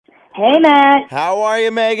Hey, Matt. How are you,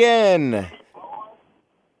 Megan?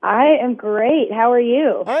 I am great. How are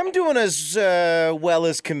you? I'm doing as well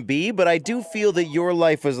as can be, but I do feel that your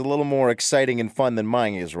life is a little more exciting and fun than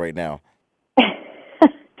mine is right now. Yeah,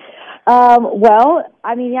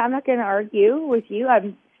 I'm not going to argue with you.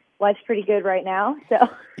 Life's pretty good right now. So,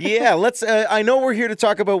 Yeah, let's. I know we're here to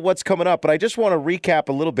talk about what's coming up, but I just want to recap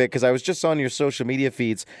a little bit because I was just on your social media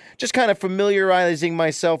feeds, just kind of familiarizing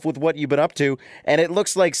myself with what you've been up to. And it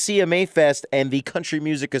looks like CMA Fest and the Country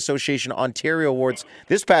Music Association Ontario Awards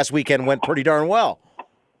this past weekend went pretty darn well.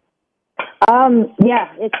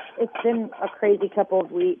 yeah, it's been a crazy couple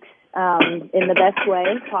of weeks in the best way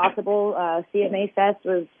possible. CMA Fest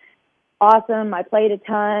was awesome. I played a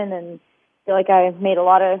ton and feel like I made a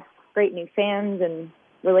lot of great new fans and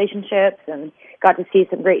relationships and got to see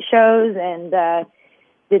some great shows and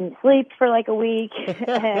didn't sleep for like a week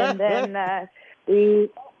and then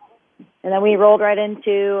we rolled right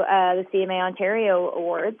into the CMA Ontario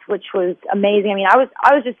Awards, which was amazing. I mean, I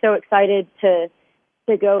was just so excited to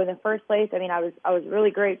go in the first place. I mean, I was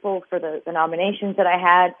really grateful for the nominations that I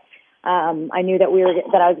had. I knew that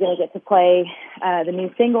I was going to get to play the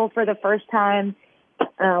new single for the first time,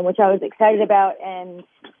 which I was excited about, and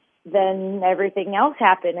then everything else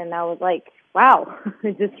happened, and I was like, wow,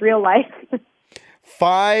 is this real life?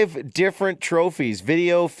 5 different trophies: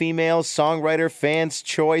 video, female, songwriter, fans'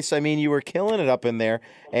 choice. I mean, you were killing it up in there.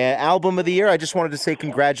 Album of the year. I just wanted to say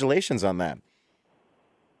congratulations on that.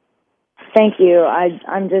 Thank you.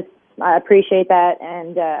 I appreciate that,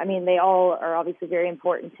 and I mean, they all are obviously very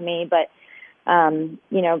important to me, but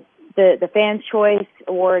the Fans' Choice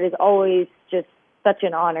Award is always just such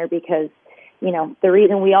an honor because the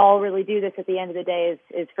reason we all really do this at the end of the day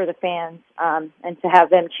is for the fans, and to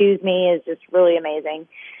have them choose me is just really amazing.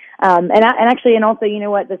 And also, you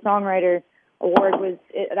know what, the Songwriter Award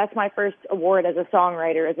that's my first award as a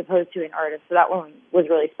songwriter as opposed to an artist, so that one was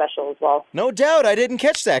really special as well. No doubt. I didn't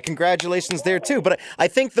catch that. Congratulations there, too. But I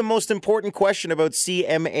think the most important question about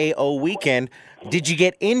CMAO weekend, did you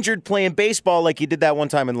get injured playing baseball like you did that one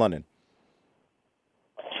time in London?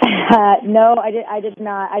 No, I did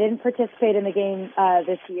not. I didn't participate in the game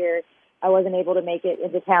this year. I wasn't able to make it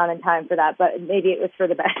into town in time for that, but maybe it was for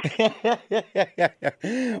the best.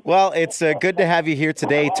 Well, it's good to have you here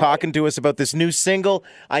today talking to us about this new single.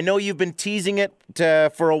 I know you've been teasing it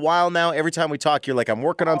for a while now. Every time we talk, you're like, I'm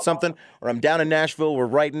working on something, or I'm down in Nashville, we're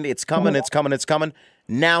writing, it's coming, it's coming, it's coming.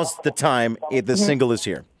 Now's the time. The single is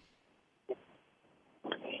here.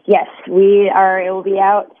 Yes, we are. It will be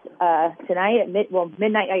out tonight at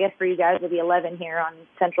midnight, I guess, for you guys. It'll be 11 here on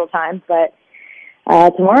Central Time, but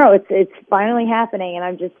tomorrow it's finally happening, and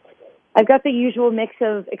I've got the usual mix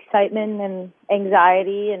of excitement and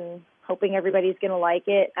anxiety and hoping everybody's going to like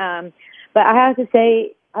it. But I have to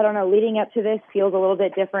say, I don't know, leading up to this feels a little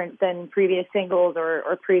bit different than previous singles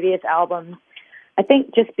or previous albums. I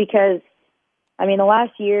think just because, I mean, the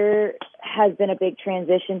last year has been a big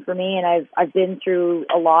transition for me, and I've been through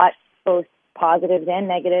a lot, both positives and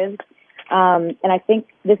negatives. And I think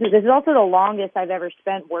this is also the longest I've ever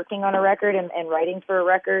spent working on a record and writing for a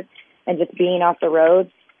record and just being off the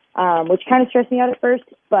road, which kind of stressed me out at first.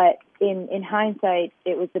 But in hindsight,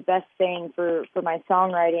 it was the best thing for my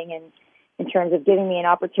songwriting and in terms of giving me an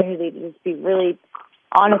opportunity to just be really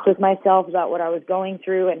honest with myself about what I was going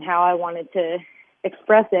through and how I wanted to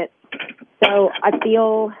express it. So I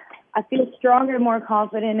feel stronger and more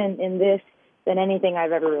confident in this than anything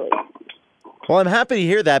I've ever released. Well, I'm happy to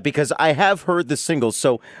hear that because I have heard the single.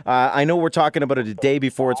 So I know we're talking about it a day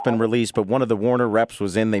before it's been released, but one of the Warner reps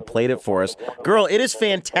was in. They played it for us. Girl, it is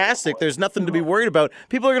fantastic. There's nothing to be worried about.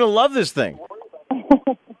 People are going to love this thing.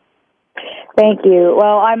 Thank you.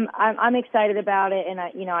 Well, I'm excited about it, and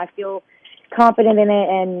I feel confident in it,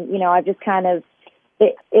 and I've just kind of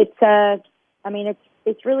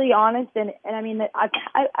it's really honest, and I mean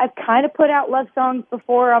I've kind of put out love songs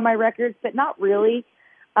before on my records, but not really.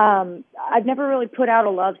 I've never really put out a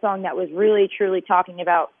love song that was really truly talking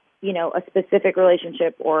about a specific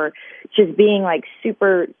relationship or just being like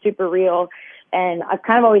super super real. And I've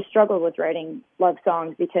kind of always struggled with writing love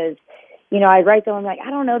songs because I write them, I'm like, I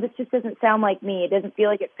don't know, this just doesn't sound like me. It doesn't feel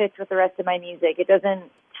like it fits with the rest of my music. It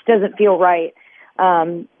doesn't feel right.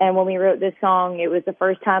 And when we wrote this song, it was the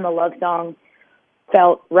first time a love song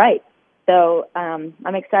felt right. So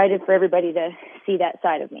I'm excited for everybody to see that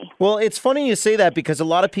side of me. Well, it's funny you say that because a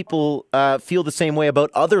lot of people feel the same way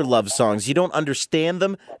about other love songs. You don't understand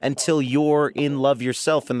them until you're in love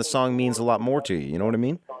yourself, and the song means a lot more to you. You know what I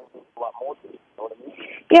mean?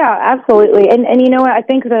 Yeah, absolutely. And you know what? I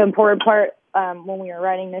think the important part when we were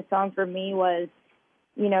writing this song for me was,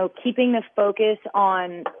 keeping the focus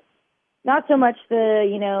on not so much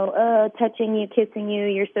the, touching you, kissing you,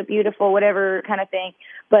 you're so beautiful, whatever kind of thing,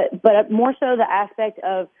 but more so the aspect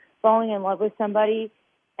of falling in love with somebody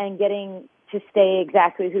and getting to stay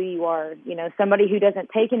exactly who you are. Somebody who doesn't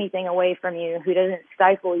take anything away from you, who doesn't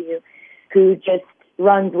stifle you, who just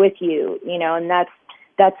runs with you, and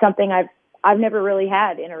that's something I've never really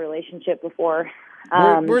had in a relationship before.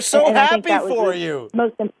 We're so and I think happy that was for the you.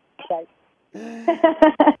 most important.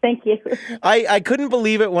 Thank you. I couldn't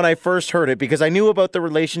believe it when I first heard it because I knew about the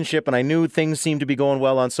relationship and I knew things seemed to be going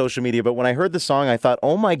well on social media. But when I heard the song, I thought,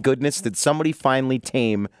 oh my goodness, did somebody finally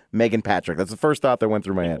tame Meghan Patrick? That's the first thought that went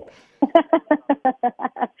through my head.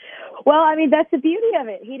 Well, I mean, that's the beauty of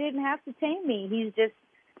it. He didn't have to tame me. He's just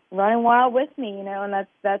running wild with me, and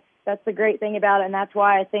that's the great thing about it. And that's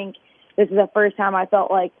why I think this is the first time I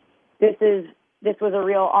felt like this was a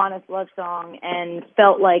real honest love song and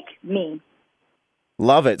felt like me.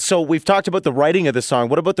 Love it. So we've talked about the writing of the song.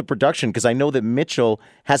 What about the production? Because I know that Mitchell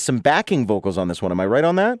has some backing vocals on this one. Am I right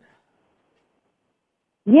on that?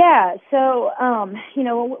 Yeah. So,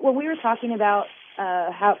 when we were talking about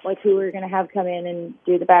who we were going to have come in and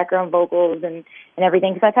do the background vocals and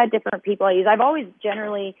everything, because I've had different people I use. I've always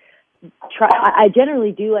generally I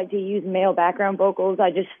generally do like to use male background vocals. I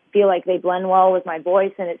just feel like they blend well with my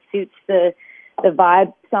voice and it suits the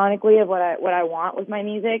vibe sonically of what I want with my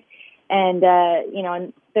music. And,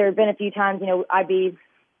 and there have been a few times, I'd be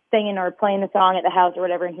singing or playing the song at the house or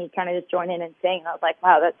whatever, and he'd kind of just join in and sing. And I was like,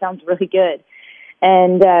 wow, that sounds really good.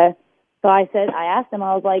 And so I asked him,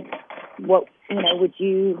 I was like, what, would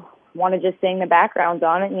you want to just sing the backgrounds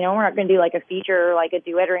on it? We're not going to do like a feature or like a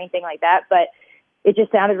duet or anything like that, but it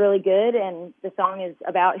just sounded really good. And the song is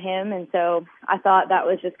about him. And so I thought that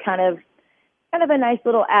was just kind of a nice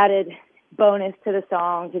little added bonus to the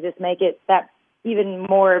song to just make it that even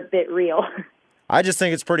more a bit real. I just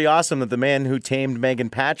think it's pretty awesome that the man who tamed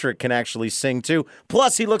Meghan Patrick can actually sing too.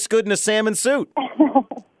 Plus, he looks good in a salmon suit.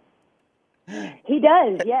 He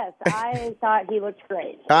does, yes. I thought he looked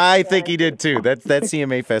great. I think he did too. That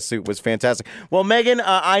CMA Fest suit was fantastic. Well, Meghan,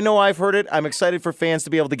 I know I've heard it. I'm excited for fans to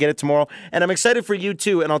be able to get it tomorrow. And I'm excited for you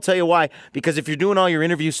too. And I'll tell you why. Because if you're doing all your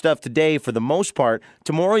interview stuff today, for the most part,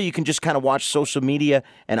 tomorrow you can just kind of watch social media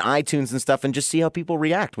and iTunes and stuff and just see how people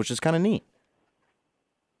react, which is kind of neat.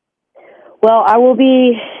 Well, I will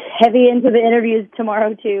be heavy into the interviews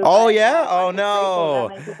tomorrow too. Oh, yeah? Oh, no.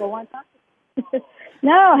 People want to talk.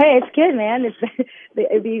 No, hey, it's good, man.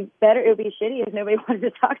 It'd be better. It would be shitty if nobody wanted to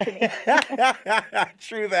talk to me.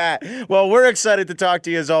 True that. Well, we're excited to talk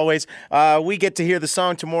to you as always. We get to hear the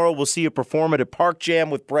song tomorrow. We'll see you perform it at Park Jam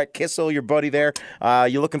with Brett Kissel, your buddy there.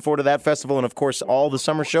 You looking forward to that festival and, of course, all the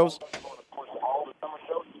summer shows?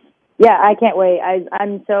 Yeah, I can't wait.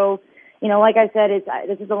 I'm so, like I said,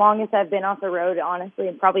 this is the longest I've been off the road, honestly,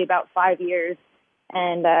 in probably about 5 years.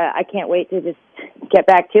 And I can't wait to just get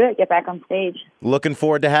back to it, get back on stage. Looking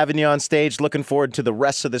forward to having you on stage. Looking forward to the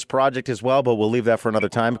rest of this project as well, but we'll leave that for another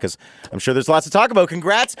time because I'm sure there's lots to talk about.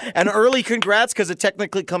 Congrats, and early congrats because it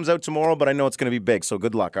technically comes out tomorrow, but I know it's going to be big, so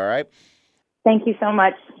good luck, all right? Thank you so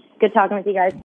much. Good talking with you guys.